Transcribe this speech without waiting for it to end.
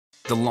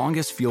The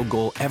longest field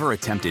goal ever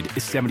attempted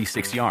is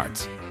 76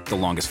 yards. The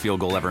longest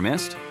field goal ever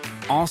missed?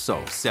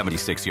 Also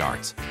 76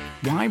 yards.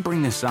 Why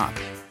bring this up?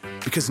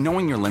 Because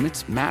knowing your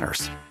limits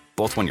matters,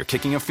 both when you're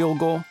kicking a field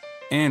goal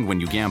and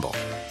when you gamble.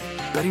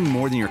 Betting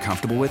more than you're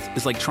comfortable with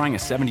is like trying a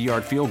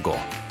 70-yard field goal.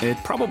 It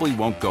probably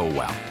won't go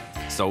well.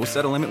 So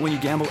set a limit when you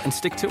gamble and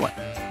stick to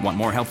it. Want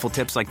more helpful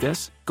tips like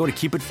this? Go to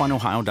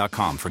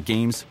keepitfunohio.com for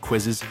games,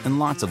 quizzes, and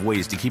lots of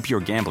ways to keep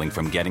your gambling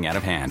from getting out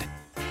of hand.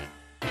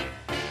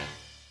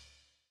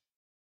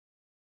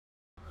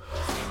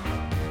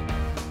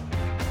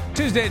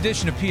 Tuesday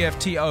edition of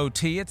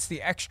PFTOT. It's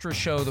the extra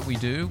show that we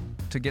do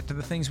to get to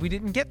the things we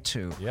didn't get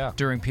to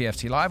during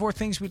PFT Live, or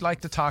things we'd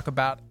like to talk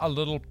about a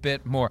little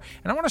bit more.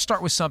 And I want to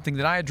start with something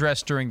that I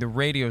addressed during the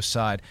radio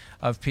side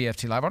of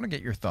PFT Live. I want to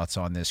get your thoughts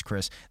on this,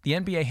 Chris. The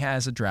NBA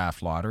has a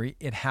draft lottery.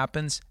 It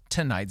happens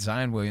tonight.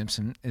 Zion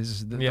Williamson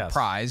is the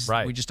prize.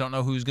 Right. We just don't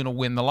know who's going to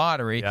win the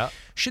lottery. Yeah.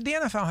 Should the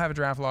NFL have a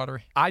draft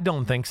lottery? I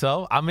don't think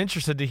so. I'm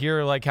interested to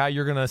hear how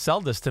you're going to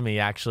sell this to me,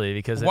 actually,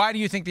 because why do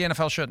you think the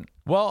NFL shouldn't?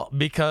 Well,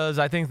 because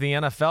I think the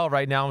NFL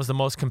right now is the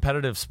most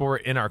competitive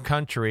sport in our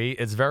country.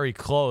 It's very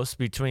close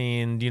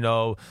between,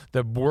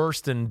 the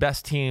worst and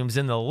best teams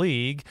in the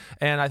league.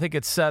 And I think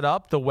it's set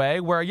up the way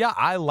where,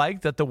 I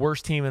like that the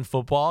worst team in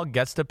football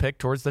gets to pick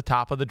towards the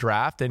top of the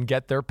draft and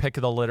get their pick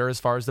of the litter as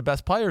far as the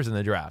best players in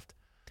the draft.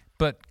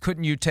 But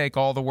couldn't you take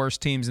all the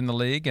worst teams in the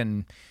league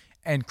and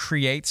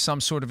create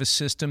some sort of a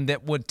system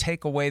that would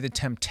take away the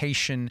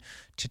temptation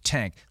to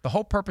tank? The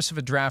whole purpose of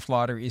a draft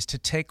lottery is to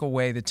take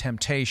away the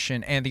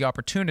temptation and the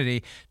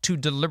opportunity to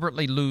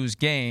deliberately lose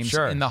games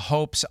in the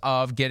hopes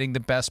of getting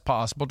the best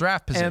possible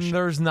draft position. And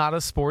there's not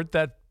a sport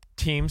that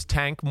teams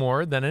tank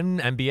more than in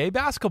NBA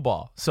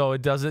basketball. So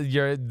it doesn't.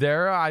 You're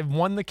there. I've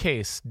won the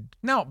case.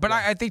 No,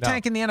 but they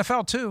tank in the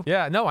NFL too.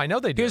 Yeah, no, I know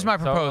they do. Here's my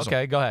proposal. So,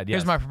 okay, go ahead. Yes.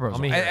 Here's my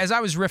proposal. As I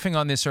was riffing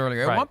on this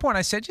earlier, at one point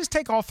I said, just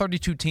take all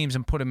 32 teams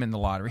and put them in the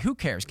lottery. Who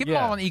cares? Give them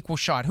all an equal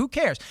shot. Who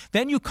cares?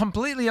 Then you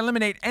completely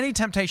eliminate any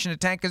temptation to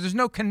tank because there's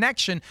no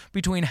connection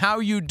between how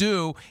you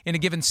do in a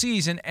given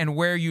season and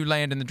where you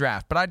land in the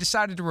draft. But I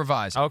decided to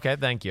revise it. Okay,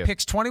 thank you.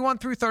 Picks 21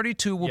 through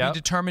 32 will be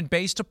determined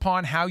based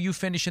upon how you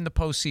finish in the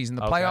postseason.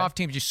 The playoff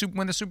teams, you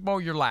win the Super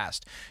Bowl, you're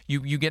last.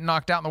 You get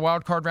knocked out in the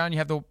wild card round, you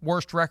have the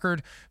worst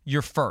record,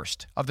 you're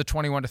first of the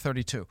 21 to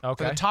 32.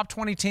 Okay. For the top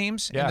 20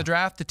 teams in the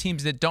draft, the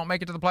teams that don't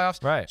make it to the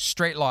playoffs,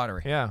 straight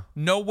lottery. Yeah.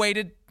 No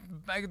weighted,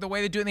 the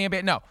way they do it in the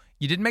NBA. No,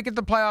 you didn't make it to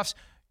the playoffs.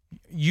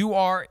 You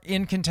are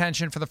in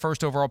contention for the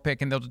first overall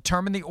pick, and they'll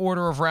determine the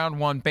order of round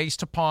one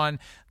based upon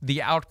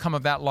the outcome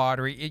of that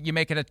lottery. You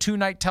make it a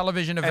two-night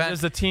television event. And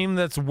does the team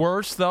that's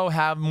worse, though,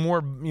 have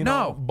more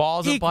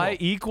balls in play?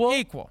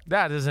 Equal.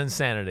 That is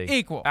insanity.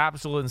 Equal.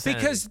 Absolute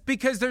insanity.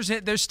 Because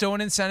there's still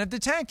an incentive to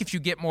tank if you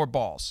get more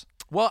balls.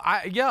 Well,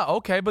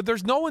 okay, but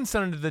there's no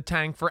incentive to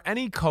tank for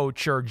any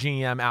coach or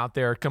GM out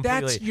there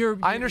completely.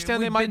 I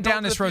understand they might been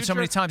down this road so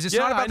many times. It's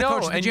not about the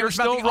coach or the GM, it's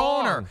about the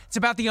owner. It's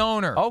about the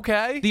owner.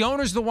 Okay. The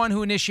owner's the one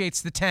who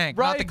initiates the tank,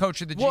 not the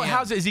coach or the GM.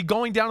 Well, is he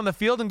going down on the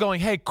field and going,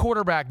 hey,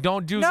 quarterback,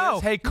 don't do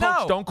this. Hey,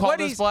 coach, don't call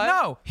this play?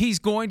 No, he's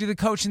going to the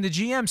coach and the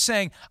GM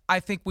saying, I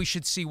think we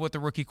should see what the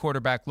rookie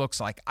quarterback looks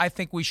like. I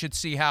think we should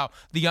see how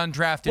the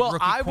undrafted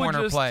rookie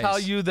corner plays. Well, I would just tell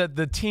you that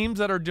the teams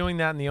that are doing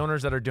that and the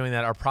owners that are doing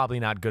that are probably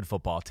not good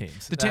football teams.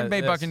 The Tampa Bay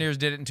Buccaneers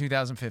did it in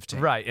 2015.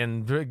 Right.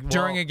 And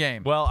during a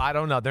game. Well, I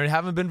don't know. They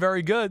haven't been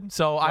very good,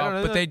 so I don't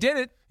know. But they did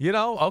it.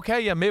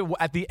 Maybe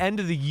at the end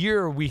of the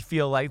year, we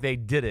feel like they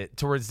did it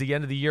towards the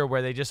end of the year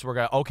where they just were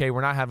going, okay, we're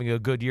not having a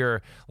good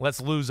year.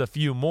 Let's lose a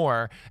few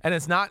more. And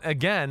it's not,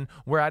 again,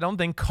 where I don't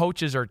think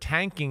coaches are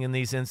tanking in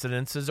these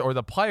incidences or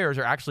the players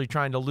are actually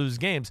trying to lose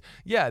games.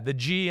 Yeah, the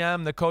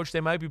GM, the coach, they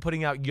might be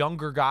putting out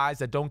younger guys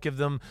that don't give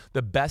them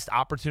the best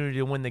opportunity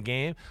to win the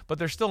game, but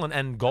there's still an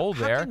end goal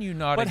there. How can you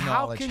not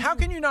acknowledge? How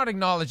can you not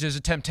acknowledge there's a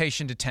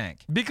temptation to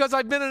tank? Because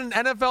I've been in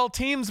NFL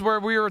teams where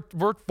we're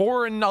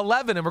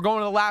 4-11 and we're going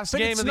to the last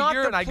game of the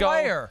year, and I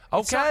go,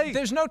 okay.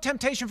 There's no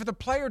temptation for the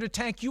player to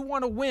tank. You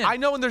want to win. I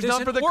know, and there's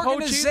none for the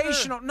coach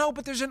either. No,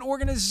 but there's an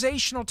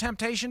organizational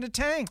temptation to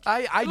tank.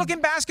 Look in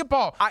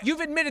basketball.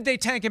 You've admitted they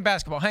tank in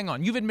basketball. Hang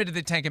on. You've admitted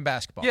they tank in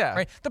basketball. Yeah.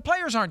 Right? The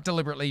players aren't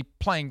deliberately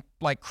playing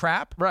like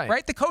crap.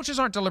 Right? The coaches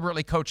aren't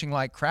deliberately coaching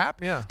like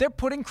crap. Yeah. They're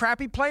putting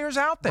crappy players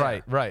out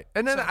there. Right.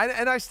 And then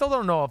I still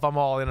don't know if I'm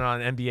all in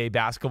on NBA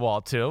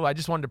basketball too. I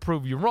just wanted to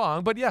prove you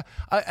wrong. But yeah,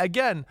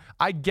 again,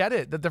 I get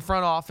it that the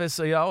front office,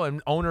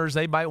 and owners,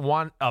 they might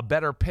want a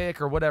better pick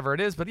or whatever it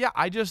is. But yeah,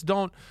 I just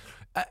don't.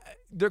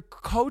 The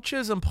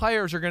coaches and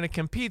players are going to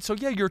compete. So,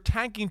 yeah, you're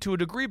tanking to a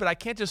degree, but I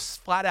can't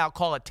just flat out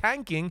call it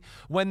tanking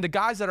when the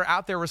guys that are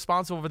out there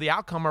responsible for the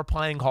outcome are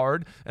playing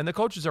hard and the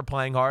coaches are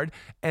playing hard.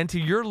 And to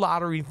your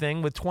lottery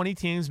thing with 20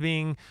 teams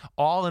being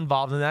all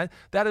involved in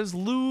that is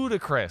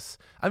ludicrous.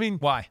 I mean,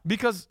 why?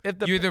 Because if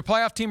you're either a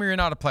playoff team or you're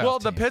not a playoff team. Well,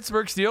 the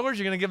Pittsburgh Steelers,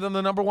 you're going to give them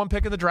the number one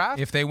pick in the draft?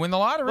 If they win the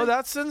lottery. Well,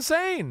 that's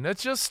insane.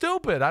 That's just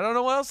stupid. I don't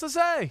know what else to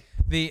say.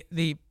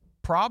 The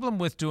problem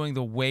with doing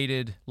the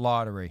weighted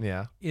lottery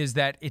is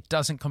that it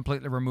doesn't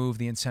completely remove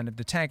the incentive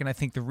to tank. And I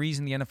think the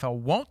reason the NFL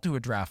won't do a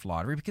draft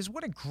lottery, because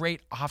what a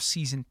great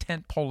offseason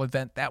tentpole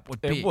event that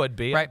would be. It would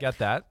be. Right? I get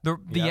that. The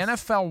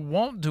NFL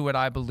won't do it,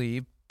 I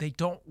believe. They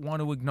don't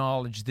want to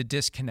acknowledge the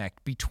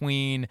disconnect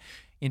between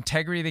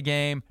integrity of the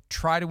game,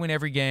 try to win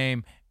every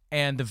game,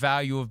 and the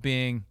value of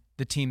being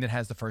the team that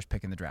has the first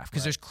pick in the draft,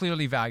 because there's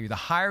clearly value. The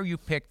higher you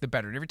pick, the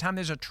better. And every time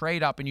there's a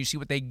trade up and you see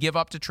what they give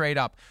up to trade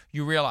up,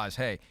 you realize,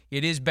 hey,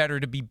 it is better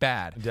to be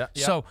bad.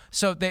 So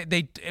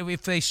they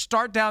if they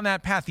start down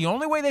that path, the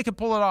only way they could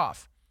pull it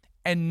off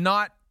and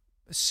not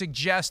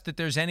suggest that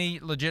there's any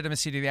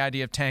legitimacy to the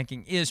idea of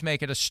tanking is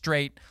make it a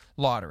straight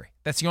lottery.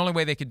 That's the only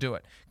way they could do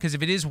it. Because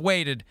if it is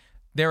weighted,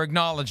 they're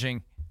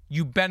acknowledging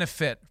you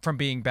benefit from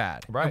being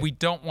bad. Right. And we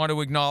don't want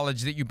to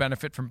acknowledge that you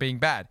benefit from being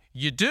bad.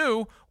 You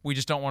do. We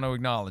just don't want to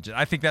acknowledge it.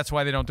 I think that's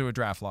why they don't do a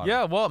draft lottery.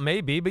 Yeah, well,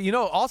 maybe. But,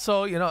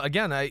 also,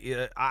 again,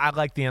 I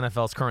like the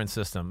NFL's current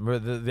system.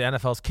 The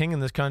NFL's king in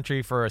this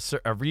country for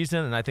a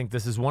reason, and I think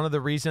this is one of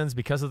the reasons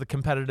because of the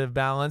competitive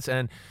balance.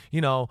 And,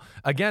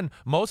 again,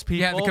 most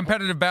people... Yeah, the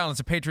competitive balance.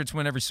 The Patriots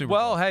win every Super Bowl.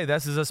 Well, hey,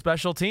 this is a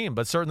special team,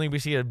 but certainly we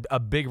see a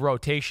big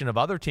rotation of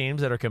other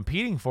teams that are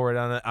competing for it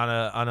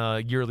on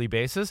a yearly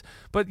basis.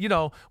 But,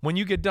 when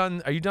you get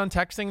done... Are you done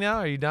texting now?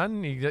 Are you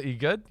done? You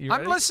good? You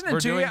I'm listening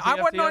to you. I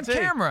wasn't on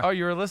camera. Oh,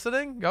 you were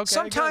listening? Okay.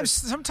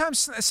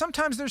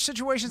 Sometimes there's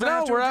situations that I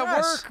have to we're address.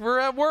 at work. We're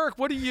at work.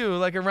 What are you,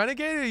 like a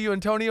renegade? Are you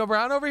Antonio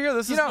Brown over here?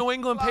 This is New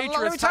England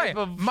Patriots type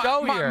of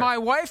show here. My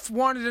wife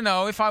wanted to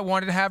know if I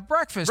wanted to have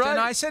breakfast, and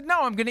I said,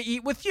 no, I'm going to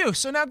eat with you.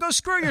 So now go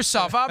screw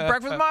yourself. I'll have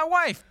breakfast with my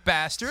wife,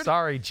 bastard.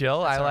 Sorry,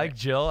 Jill. That's I like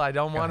Jill. I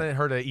don't want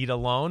her to eat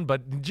alone,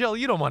 but Jill,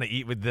 you don't want to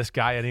eat with this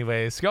guy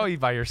anyways. Go eat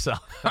by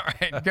yourself. All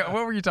right.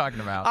 What were you talking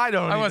about?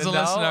 I wasn't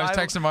listening. I was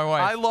texting my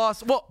wife. I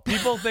lost. Well,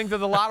 people think that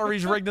the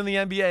lottery's rigged in the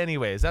NBA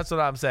anyways. That's what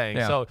I'm saying.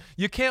 Yeah. So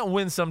you can't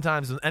win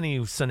sometimes in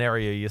any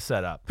scenario you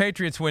set up.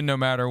 Patriots win no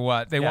matter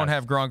what. They won't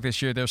have Gronk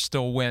this year. They'll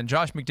still win.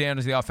 Josh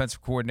McDaniels, the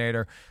offensive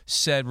coordinator,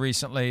 said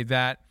recently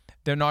that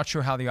they're not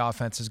sure how the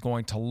offense is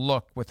going to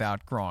look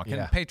without Gronk.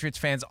 Yeah. And Patriots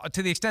fans,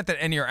 to the extent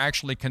that any are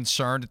actually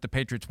concerned that the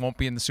Patriots won't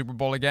be in the Super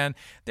Bowl again,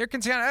 they're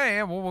concerned,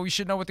 hey, well, we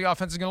should know what the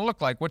offense is going to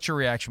look like. What's your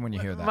reaction when you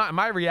hear that?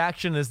 My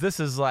reaction is this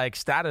is like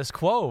status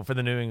quo for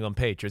the New England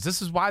Patriots.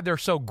 This is why they're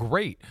so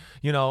great.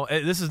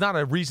 This is not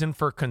a reason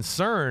for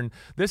concern.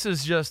 This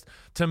is just,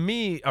 to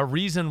me, a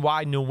reason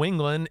why New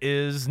England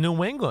is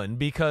New England,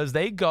 because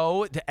they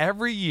go to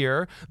every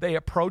year, they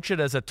approach it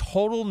as a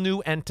total new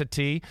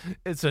entity.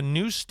 It's a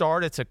new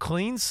start. It's a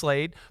clean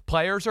slate.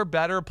 Players are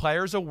better.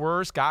 Players are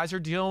worse. Guys are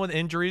dealing with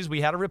injuries. We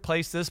had to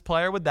replace this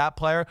player with that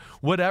player,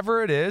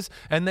 whatever it is.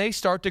 And they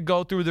start to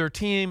go through their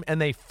team,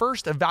 and they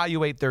first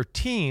evaluate their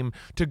team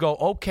to go,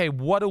 okay,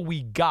 what do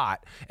we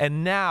got?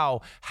 And now,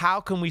 how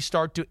can we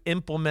start to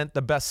implement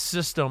the best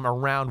system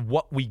around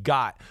what we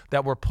got,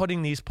 that we're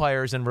putting these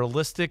players in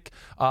realistic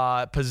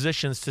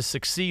positions to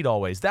succeed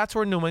always? That's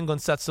where New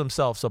England sets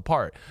themselves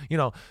apart.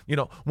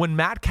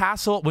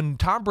 When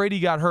Tom Brady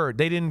got hurt,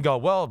 they didn't go,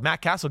 well,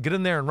 Matt Castle, get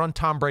in there and run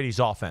Tom Brady's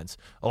offense.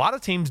 A lot of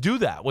teams do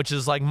that, which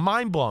is like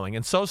mind-blowing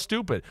and so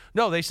stupid.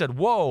 No, they said,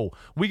 whoa,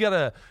 we got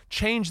to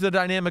change the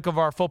dynamic of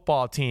our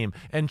football team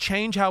and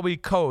change how we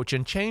coach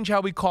and change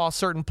how we call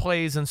certain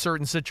plays in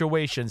certain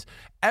situations.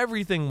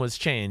 Everything was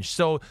changed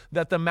so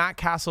that the Matt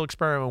Castle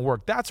experiment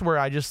worked. That's where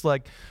I just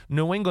like,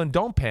 New England,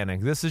 don't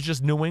panic. This is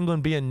just New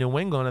England being New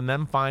England and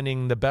them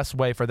finding the best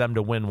way for them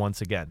to win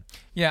once again.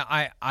 Yeah,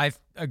 I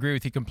agree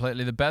with you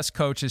completely. The best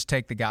coaches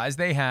take the guys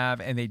they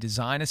have and they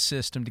design a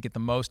system to get the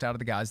most out of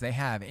the guys they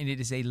have. And it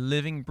is a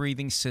living,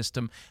 breathing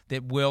system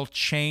that will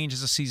change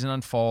as the season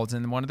unfolds.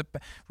 And one of the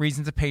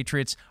reasons the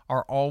Patriots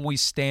are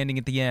always standing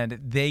at the end,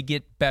 they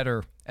get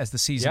better as the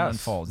season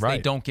unfolds. Right.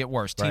 They don't get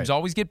worse. Teams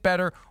always get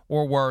better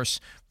or worse.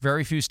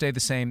 Very few stay the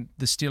same.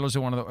 The Steelers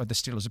are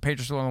the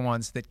Patriots are one of the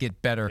ones that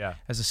get better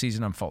as the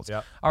season unfolds.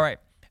 Yep. All right.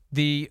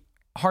 The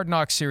Hard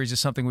Knocks series is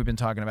something we've been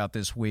talking about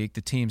this week.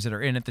 The teams that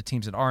are in it, the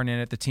teams that aren't in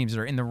it, the teams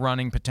that are in the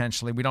running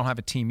potentially. We don't have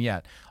a team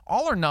yet.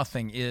 All or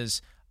Nothing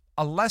is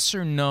a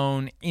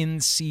lesser-known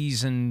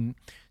in-season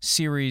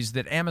series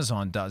that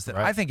Amazon does that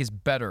I think is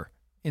better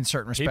in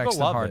certain respects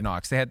than Hard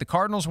Knocks. They had the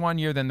Cardinals one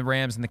year, then the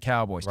Rams and the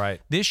Cowboys.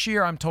 Right. This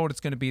year, I'm told it's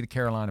going to be the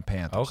Carolina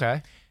Panthers.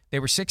 Okay. They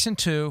were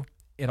 6-2.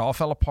 It all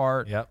fell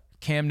apart. Yep.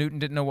 Cam Newton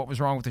didn't know what was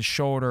wrong with his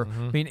shoulder.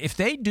 I mean, if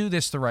they do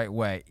this the right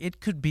way, it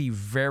could be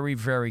very,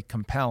 very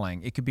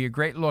compelling. It could be a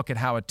great look at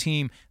how a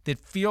team that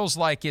feels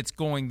like it's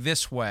going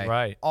this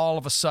way all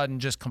of a sudden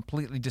just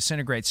completely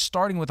disintegrates,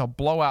 starting with a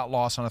blowout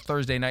loss on a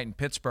Thursday night in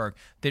Pittsburgh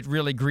that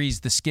really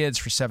greased the skids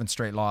for 7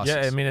 straight losses.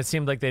 Yeah, I mean, it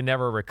seemed like they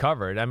never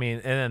recovered. I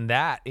mean, and then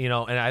that, and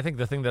I think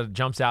the thing that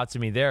jumps out to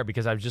me there,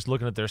 because I was just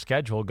looking at their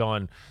schedule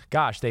going,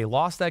 gosh, they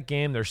lost that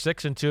game. They're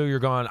 6-2. You're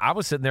going, I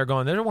was sitting there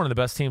going, they're one of the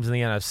best teams in the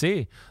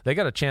NFC. They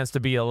got a chance chance to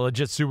be a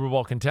legit Super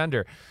Bowl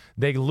contender.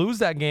 They lose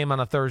that game on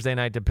a Thursday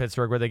night to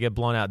Pittsburgh where they get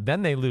blown out.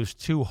 Then they lose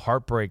 2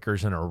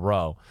 heartbreakers in a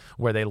row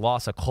where they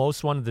lost a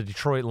close one to the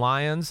Detroit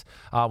Lions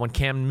when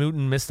Cam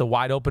Newton missed the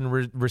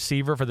wide-open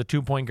receiver for the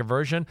 2-point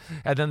conversion.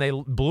 And then they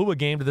blew a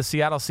game to the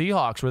Seattle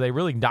Seahawks where they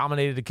really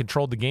dominated and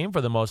controlled the game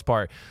for the most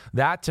part.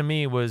 That, to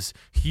me, was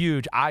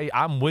huge.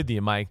 I'm with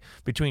you, Mike.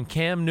 Between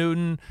Cam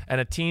Newton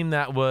and a team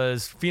that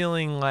was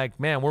feeling like,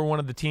 man, we're one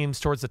of the teams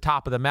towards the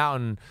top of the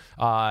mountain,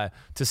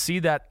 to see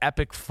that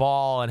epic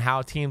fall and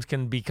how teams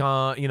can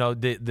become,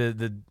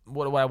 the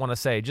what do I want to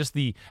say? Just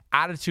the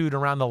attitude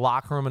around the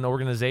locker room and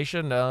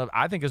organization,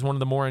 I think is one of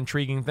the more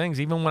intriguing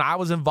things. Even when I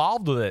was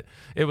involved with it,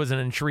 it was an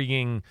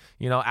intriguing,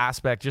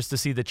 aspect just to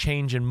see the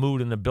change in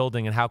mood in the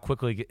building and how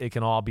quickly it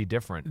can all be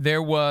different.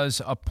 There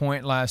was a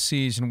point last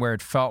season where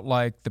it felt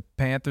like the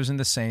Panthers and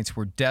the Saints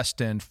were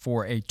destined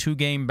for a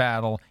 2-game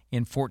battle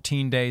in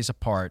 14 days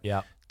apart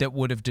that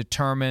would have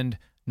determined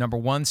number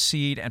 1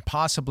 seed and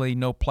possibly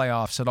no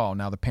playoffs at all.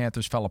 Now, the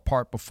Panthers fell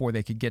apart before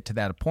they could get to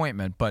that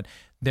appointment, but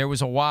there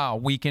was a while,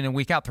 week in and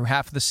week out, through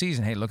half of the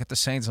season. Hey, look at the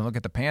Saints and look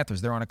at the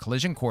Panthers. They're on a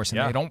collision course,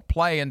 and they don't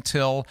play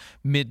until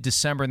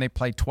mid-December, and they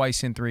play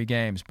twice in 3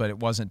 games, but it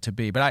wasn't to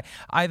be. But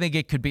I think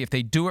it could be, if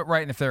they do it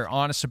right and if they're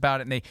honest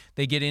about it, and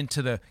they get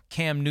into the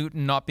Cam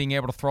Newton not being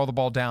able to throw the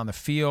ball down the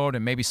field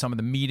and maybe some of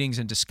the meetings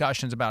and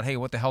discussions about, hey,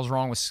 what the hell's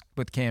wrong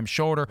with Cam's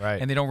shoulder,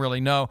 and they don't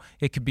really know,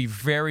 it could be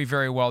very,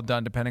 very well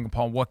done depending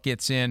upon what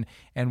gets in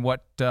and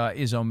what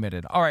is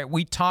omitted. All right,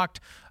 we talked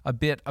a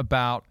bit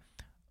about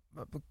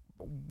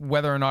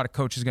whether or not a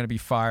coach is going to be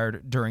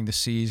fired during the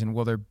season.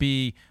 Will there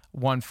be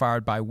one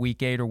fired by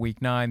week 8 or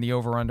week 9? The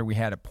over-under we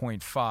had at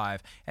 0.5.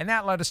 And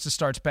that led us to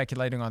start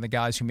speculating on the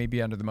guys who may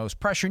be under the most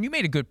pressure. And you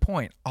made a good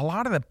point. A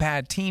lot of the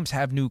bad teams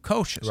have new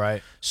coaches.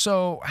 Right.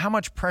 So how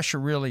much pressure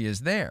really is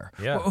there?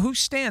 Yeah. Well, who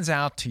stands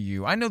out to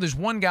you? I know there's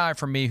one guy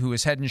for me who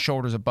is head and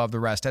shoulders above the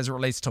rest as it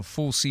relates to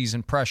full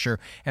season pressure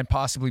and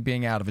possibly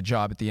being out of a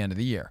job at the end of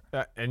the year.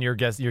 And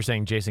you're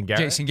saying Jason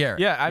Garrett? Jason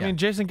Garrett. Yeah, I mean,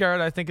 Jason Garrett,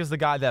 I think, is the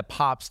guy that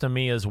pops to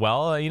me as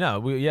well.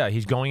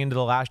 He's going into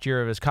the last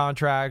year of his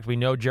contract. We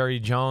know Jerry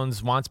Jones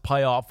wants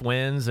playoff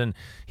wins, and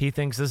he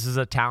thinks this is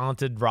a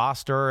talented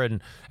roster and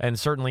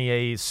certainly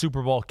a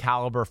Super Bowl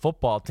caliber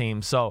football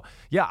team. So,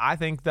 yeah, I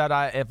think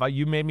that if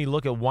you made me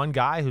look at one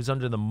guy who's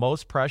under the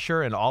most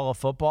pressure in all of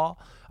football,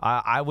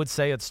 I would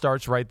say it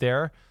starts right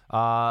there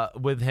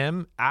with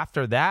him.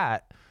 After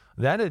that,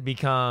 then it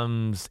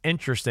becomes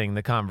interesting,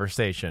 the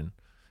conversation.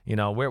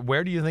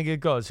 Where do you think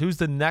it goes? Who's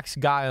the next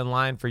guy in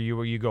line for you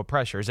where you go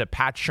pressure? Is it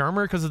Pat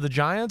Shurmur because of the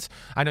Giants?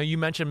 I know you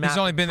mentioned Matt. He's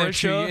only been there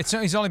 2 years.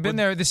 He's only been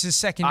there. This is his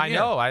second year. I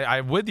know.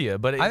 I'm with you,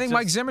 but I think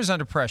Mike Zimmer's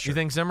under pressure. You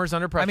think Zimmer's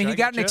under pressure? I mean, he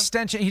got an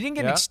extension. He didn't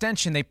get an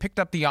extension. They picked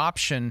up the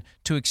option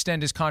to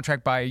extend his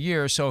contract by a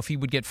year. So if he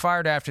would get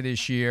fired after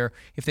this year,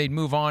 if they'd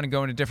move on and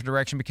go in a different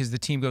direction because the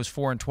team goes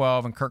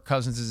 4-12 and Kirk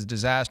Cousins is a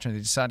disaster and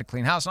they decide to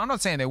clean house. And I'm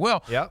not saying they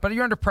will, but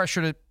you're under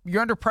pressure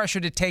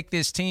to take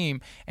this team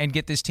and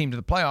get this team to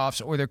the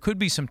playoffs, or there could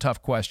be some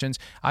tough questions.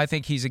 I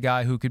think he's a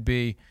guy who could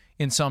be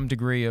in some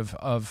degree of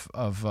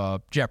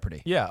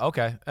jeopardy. Yeah,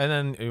 okay.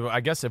 And then I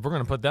guess if we're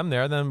going to put them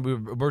there, then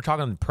we're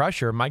talking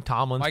pressure. Mike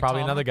Tomlin's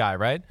probably another guy,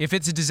 right? If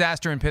it's a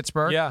disaster in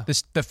Pittsburgh,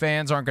 the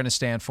fans aren't going to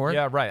stand for it.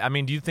 Yeah, right. I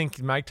mean, do you think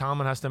Mike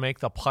Tomlin has to make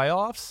the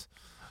playoffs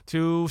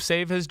to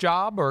save his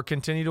job or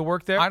continue to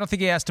work there? I don't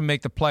think he has to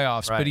make the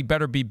playoffs, but he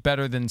better be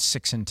better than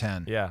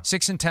 6-10. Yeah.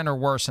 6-10 or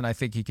worse, and I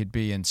think he could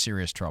be in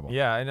serious trouble.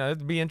 Yeah, and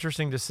it'd be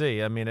interesting to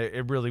see. I mean,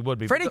 it really would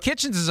be. Freddie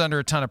Kitchens is under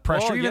a ton of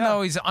pressure, even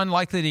though he's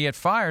unlikely to get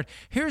fired.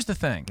 Here's the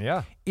thing.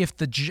 Yeah. If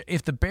the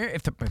Giants,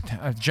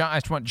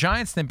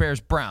 then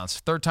Bears, Browns,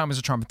 third time was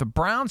a charm. If the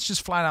Browns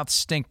just flat out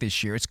stink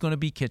this year, it's going to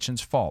be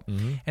Kitchens' fault.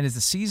 Mm-hmm. And as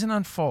the season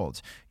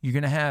unfolds, you're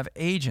going to have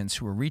agents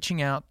who are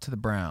reaching out to the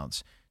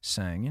Browns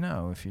saying,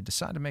 if you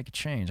decide to make a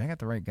change, I got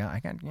the right guy.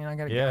 I got a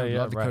guy who'd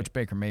love to coach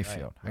Baker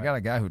Mayfield. Right. I got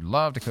a guy who'd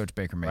love to coach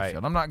Baker Mayfield.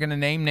 Right. I'm not going to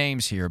name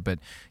names here, but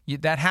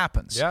that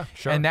happens. Yeah,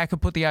 sure. And that could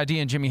put the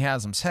idea in Jimmy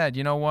Haslam's head.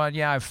 You know what?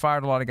 Yeah, I've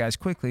fired a lot of guys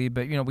quickly,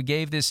 but we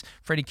gave this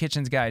Freddie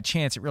Kitchens guy a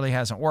chance. It really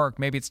hasn't worked.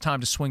 Maybe it's time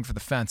to swing for the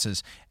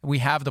fences. We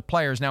have the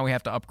players. Now we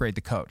have to upgrade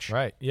the coach.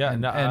 Right. Yeah.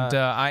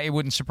 And it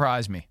wouldn't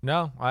surprise me.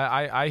 No,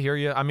 I hear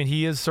you. I mean,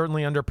 he is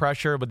certainly under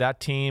pressure with that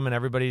team, and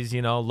everybody's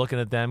looking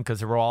at them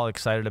because we're all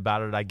excited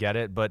about it. I get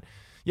it, but.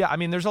 Yeah, I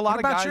mean, there's a lot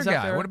of guys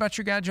out there. What about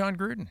your guy, John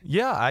Gruden?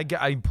 Yeah,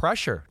 I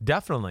pressure,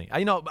 definitely.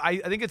 I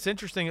think it's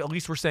interesting. At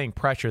least we're saying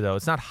pressure, though.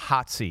 It's not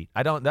hot seat.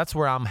 That's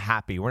where I'm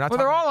happy. We're not. Well,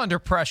 they're all under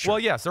pressure. Well,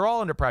 yes, they're all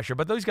under pressure.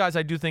 But those guys,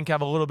 I do think,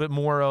 have a little bit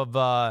more of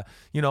a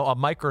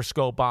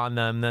microscope on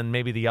them than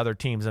maybe the other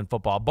teams in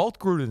football. Both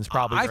Grudens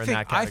probably are in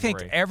that category. I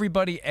think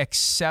everybody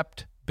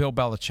except Bill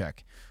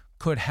Belichick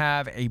could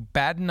have a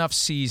bad enough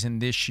season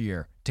this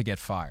year to get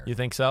fired. You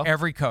think so?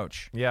 Every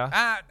coach.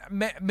 Yeah.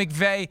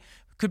 McVay.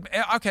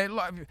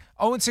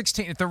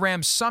 0-16. If the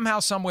Rams somehow,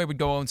 some way would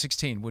go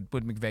 0-16, would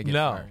McVay get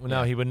fired?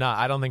 No, he would not.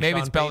 I don't think maybe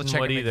Sean it's Payton Belichick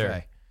would and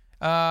either.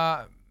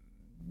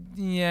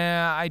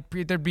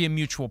 McVay. There'd be a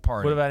mutual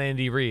party. What about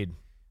Andy Reid?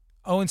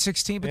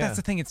 0-16, but that's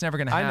the thing. It's never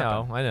going to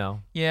happen. I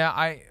know.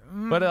 Yeah,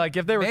 but like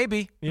if they were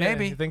maybe.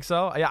 You think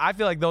so? Yeah, I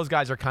feel like those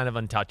guys are kind of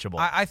untouchable.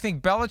 I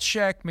think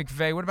Belichick,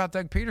 McVay. What about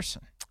Doug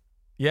Peterson?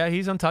 Yeah,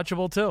 he's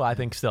untouchable too. I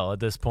think still at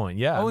this point.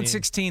 Yeah,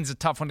 0-16 is a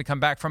tough one to come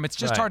back from. It's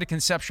just hard to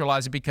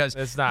conceptualize it because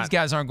these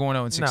guys aren't going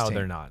 0-16. No,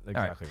 they're not.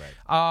 Exactly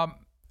right.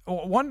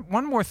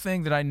 One more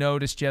thing that I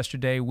noticed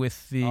yesterday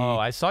with the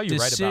I saw you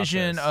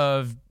decision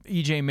of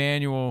E.J.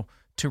 Manuel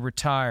to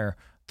retire,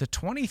 the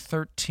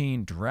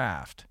 2013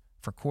 draft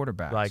for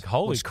quarterbacks. Like,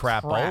 holy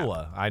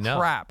crapola. I know.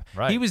 Crap.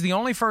 Right. He was the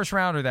only first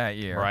rounder that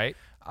year. Right.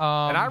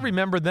 And I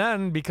remember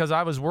then because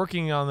I was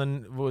working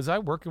was I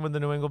working with the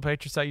New England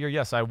Patriots that year?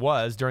 Yes, I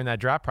was during that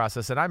draft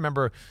process. And I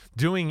remember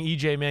doing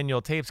E.J.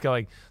 Manuel tapes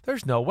going,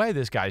 there's no way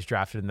this guy's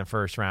drafted in the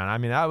first round. I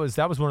mean, that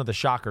was one of the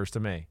shockers to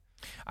me.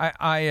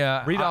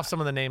 Read off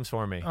some of the names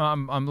for me.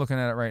 I'm looking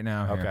at it right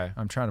now. Here. Okay,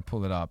 I'm trying to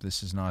pull it up.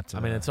 This is not.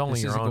 It's only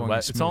your own.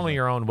 It's only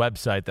your own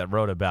website that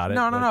wrote about it.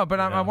 No. But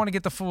I want to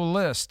get the full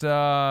list.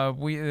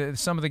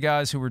 Some of the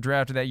guys who were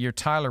drafted that year.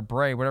 Tyler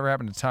Bray. Whatever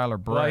happened to Tyler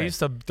Bray? Well, he's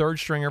the third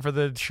stringer for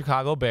the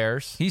Chicago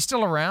Bears. He's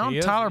still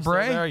around. Tyler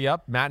Bray. Still there.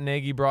 Yep. Matt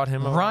Nagy brought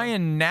him around.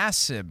 Ryan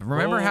Nassib.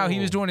 Remember how he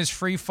was doing his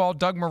free fall?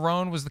 Doug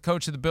Marrone was the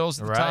coach of the Bills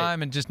at the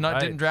time, and just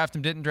didn't draft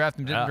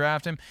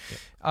him.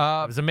 It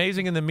was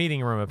amazing in the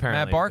meeting room,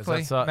 apparently.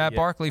 Matt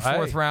Barkley,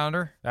 fourth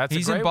rounder.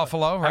 He's in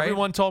Buffalo, right?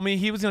 Everyone told me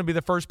he was going to be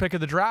the first pick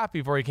of the draft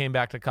before he came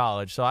back to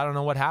college, so I don't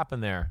know what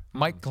happened there.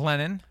 Mike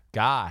Glennon.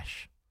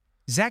 Gosh.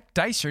 Zach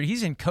Dysert,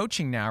 he's in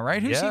coaching now,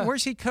 right?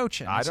 Where's he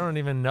coaching? I don't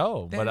even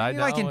know, but I know.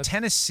 Like in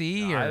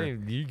Tennessee?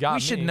 You got me. We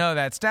should know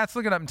that. Stats,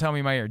 look it up and tell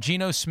me my ear.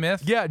 Geno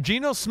Smith? Yeah,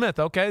 Geno Smith,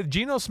 okay.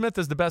 Geno Smith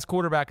is the best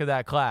quarterback of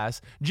that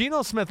class.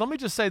 Geno Smith, let me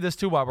just say this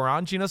too while we're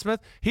on Geno Smith.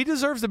 He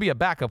deserves to be a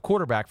backup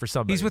quarterback for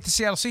somebody. He's with the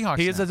Seattle Seahawks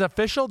He is as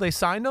official. They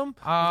signed him.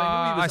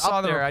 I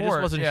saw the report. I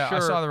just wasn't sure. I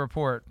saw the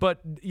report.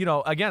 But,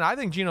 again, I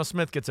think Geno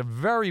Smith gets a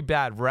very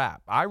bad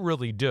rap. I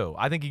really do.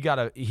 I think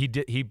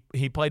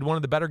he played one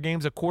of the better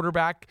games at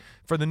quarterback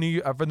for the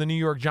New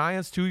York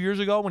Giants 2 years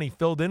ago when he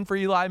filled in for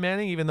Eli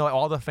Manning, even though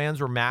all the fans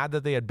were mad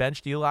that they had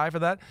benched Eli for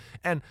that.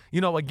 And,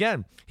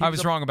 again, I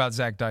was wrong about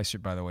Zach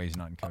Dysert, by the way. He's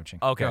not in coaching.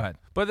 Okay. Go ahead.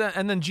 But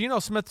then Geno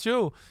Smith,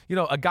 too,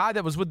 a guy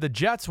that was with the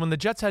Jets when the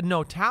Jets had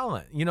no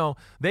talent.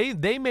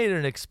 They made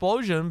an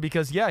explosion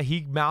because,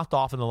 he mouthed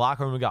off in the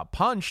locker room and got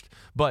punched.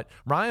 But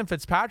Ryan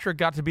Fitzpatrick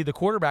got to be the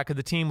quarterback of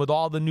the team with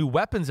all the new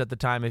weapons at the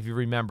time, if you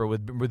remember,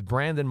 with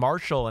Brandon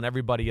Marshall and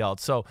everybody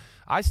else. So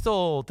I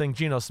still think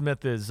Geno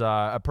Smith is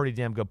a pretty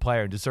damn good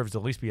player and deserves to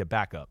at least be a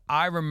backup.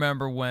 I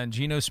remember when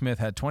Geno Smith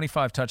had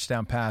 25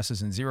 touchdown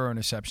passes and 0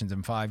 interceptions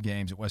in 5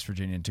 games at West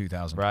Virginia in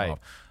 2012. Right.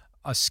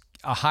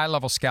 A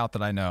high-level scout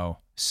that I know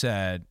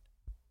said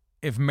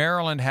if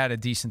Maryland had a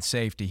decent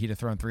safety, he'd have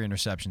thrown 3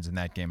 interceptions in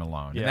that game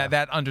alone. Yeah. And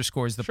that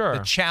underscores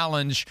the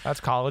challenge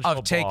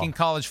of taking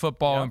college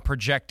football and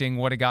projecting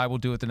what a guy will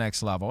do at the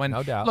next level. And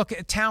no doubt. Look,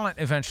 talent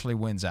eventually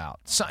wins out.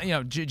 So,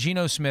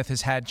 Geno Smith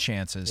has had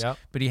chances,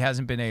 but he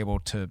hasn't been able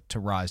to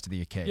rise to the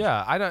occasion.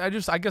 Yeah,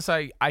 I guess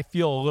I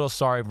feel a little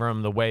sorry for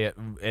him the way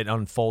it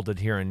unfolded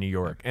here in New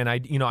York. And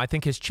I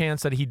think his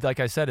chance that he,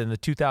 like I said, in the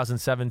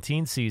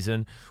 2017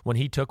 season when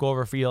he took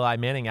over for Eli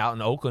Manning out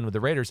in Oakland with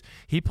the Raiders,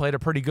 he played a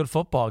pretty good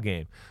football game.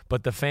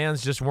 But the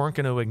fans just weren't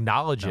going to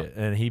acknowledge it,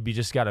 and he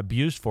just got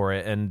abused for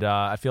it. And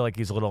I feel like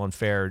he's a little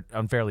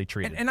unfairly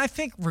treated. And I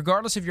think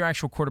regardless of your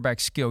actual quarterback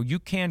skill, you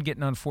can get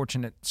in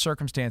unfortunate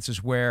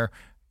circumstances where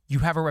you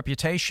have a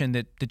reputation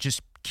that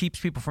just keeps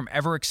people from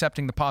ever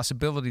accepting the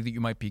possibility that you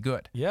might be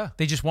good. Yeah.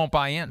 They just won't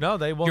buy in. No,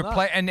 they will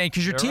not. And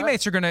because your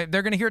teammates are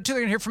they're gonna hear it too.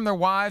 They're gonna hear from their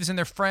wives and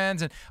their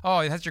friends and,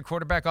 oh, that's your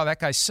quarterback. Oh, that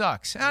guy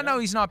sucks. Oh, no,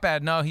 he's not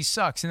bad. No, he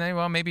sucks. And then,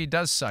 well, maybe he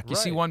does suck. You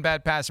see one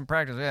bad pass in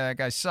practice. Yeah, that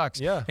guy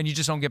sucks. Yeah. And you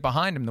just don't get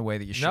behind him the way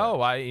that you should.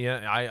 No,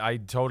 I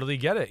totally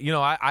get it.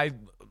 I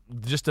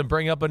just to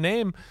bring up a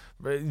name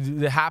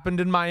that happened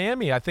in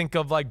Miami, I think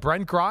of like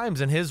Brent Grimes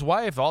and his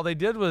wife. All they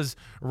did was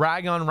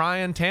rag on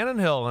Ryan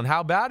Tannehill and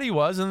how bad he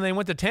was, and they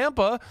went to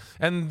Tampa,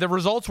 and the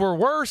results were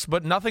worse,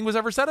 but nothing was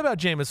ever said about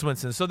Jameis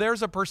Winston. So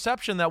there's a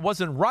perception that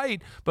wasn't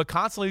right, but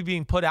constantly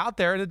being put out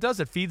there, and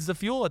it feeds the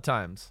fuel at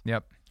times.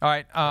 Yep. All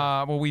right.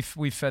 Well, we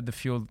fed the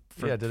fuel.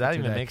 Did that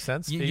even make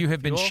sense? You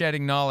have been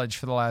shedding knowledge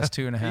for the last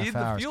 2.5 Feed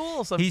hours. The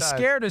fuel sometimes. He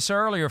scared us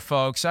earlier,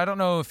 folks. I don't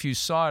know if you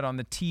saw it on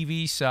the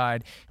TV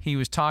side. He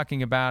was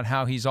talking about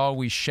how he's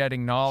always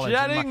shedding knowledge.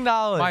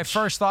 Knowledge. My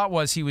first thought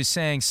was he was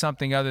saying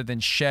something other than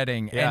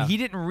shedding, and he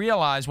didn't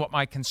realize what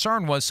my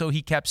concern was, so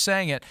he kept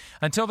saying it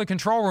until the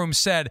control room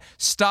said,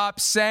 "Stop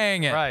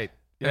saying it." Right.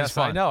 Yes,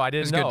 I know. I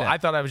didn't know. I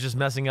thought I was just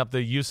messing up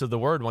the use of the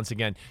word once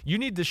again. You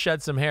need to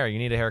shed some hair. You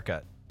need a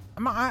haircut.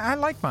 I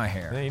like my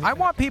hair. I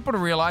want people to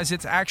realize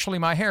it's actually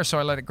my hair, so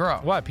I let it grow.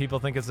 What? People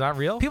think it's not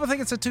real? People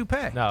think it's a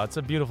toupee. No, it's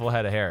a beautiful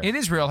head of hair. It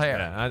is real hair.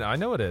 Yeah, I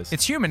know it is.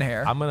 It's human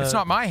hair. It's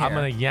not my hair. I'm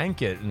going to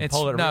yank it and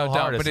pull it real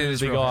hard. But it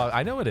is real hair.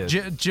 I know it is.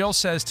 Jill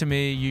says to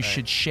me, you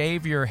should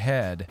shave your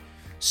head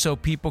so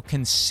people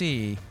can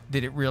see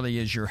that it really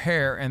is your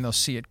hair and they'll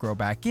see it grow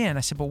back in.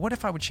 I said, but what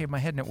if I would shave my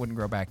head and it wouldn't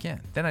grow back in?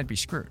 Then I'd be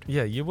screwed.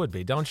 Yeah, you would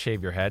be. Don't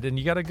shave your head, and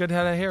you got a good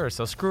head of hair,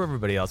 so screw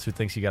everybody else who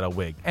thinks you got a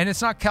wig. And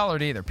it's not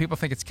colored either. People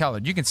think it's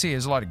colored. You can see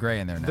there's a lot of gray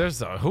in there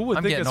now. Who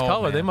would think it's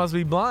colored? Man. They must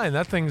be blind.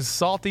 That thing's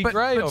salty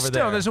gray over there.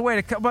 Still, there's a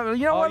way to. But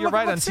you know what? You're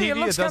right. On TV, it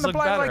looks kind of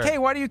blind. Like, hey,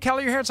 why do you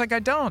color your hair? It's like, I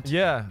don't.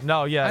 Yeah,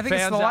 no, yeah. I think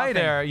fans it's the lighting.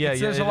 Out there, yeah,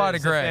 there's a lot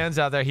of gray. Fans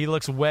out there. He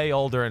looks way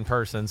older in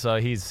person, so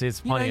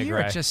it's plenty of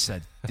gray. You just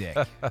said dick.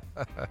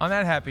 On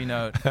that happy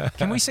note,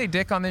 can we say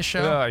dick on this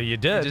show? You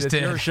did. It's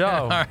your show.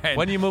 All right.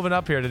 When are you moving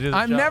up here to do the show?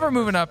 I'm never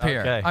moving up here.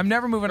 Okay. I'm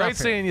never moving up here.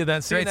 Great seeing you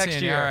then. See you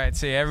next year. All right.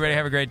 See you. Everybody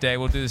have a great day.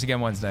 We'll do this again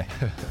Wednesday.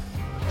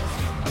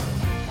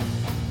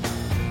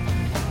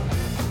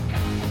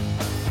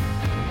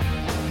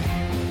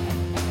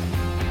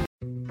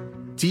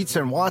 Dietz &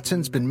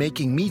 Watson's been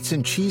making meats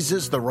and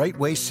cheeses the right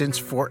way since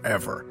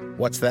forever.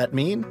 What's that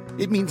mean?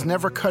 It means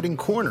never cutting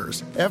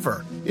corners,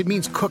 ever. It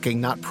means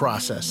cooking, not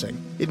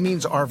processing. It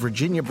means our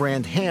Virginia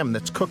brand ham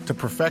that's cooked to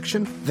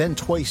perfection, then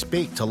twice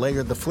baked to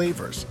layer the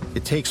flavors.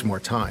 It takes more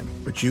time,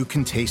 but you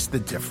can taste the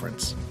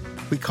difference.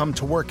 We come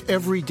to work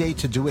every day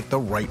to do it the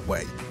right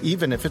way,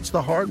 even if it's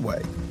the hard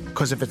way.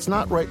 Because if it's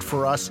not right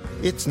for us,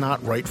 it's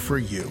not right for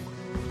you.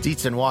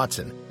 Dietz &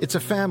 Watson, it's a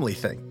family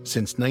thing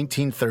since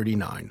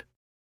 1939.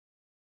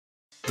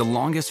 The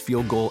longest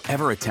field goal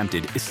ever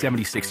attempted is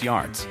 76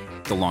 yards.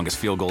 The longest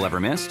field goal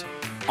ever missed?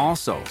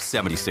 Also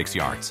 76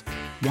 yards.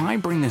 Why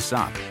bring this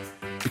up?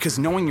 Because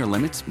knowing your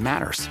limits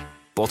matters,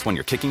 both when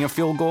you're kicking a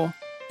field goal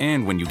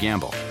and when you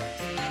gamble.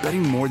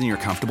 Betting more than you're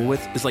comfortable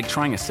with is like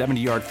trying a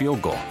 70-yard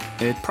field goal.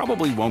 It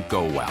probably won't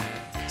go well.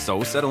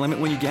 So set a limit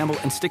when you gamble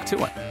and stick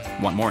to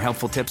it. Want more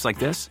helpful tips like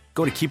this?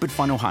 Go to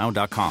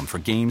keepitfunohio.com for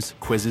games,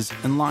 quizzes,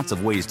 and lots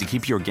of ways to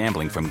keep your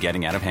gambling from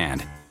getting out of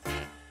hand.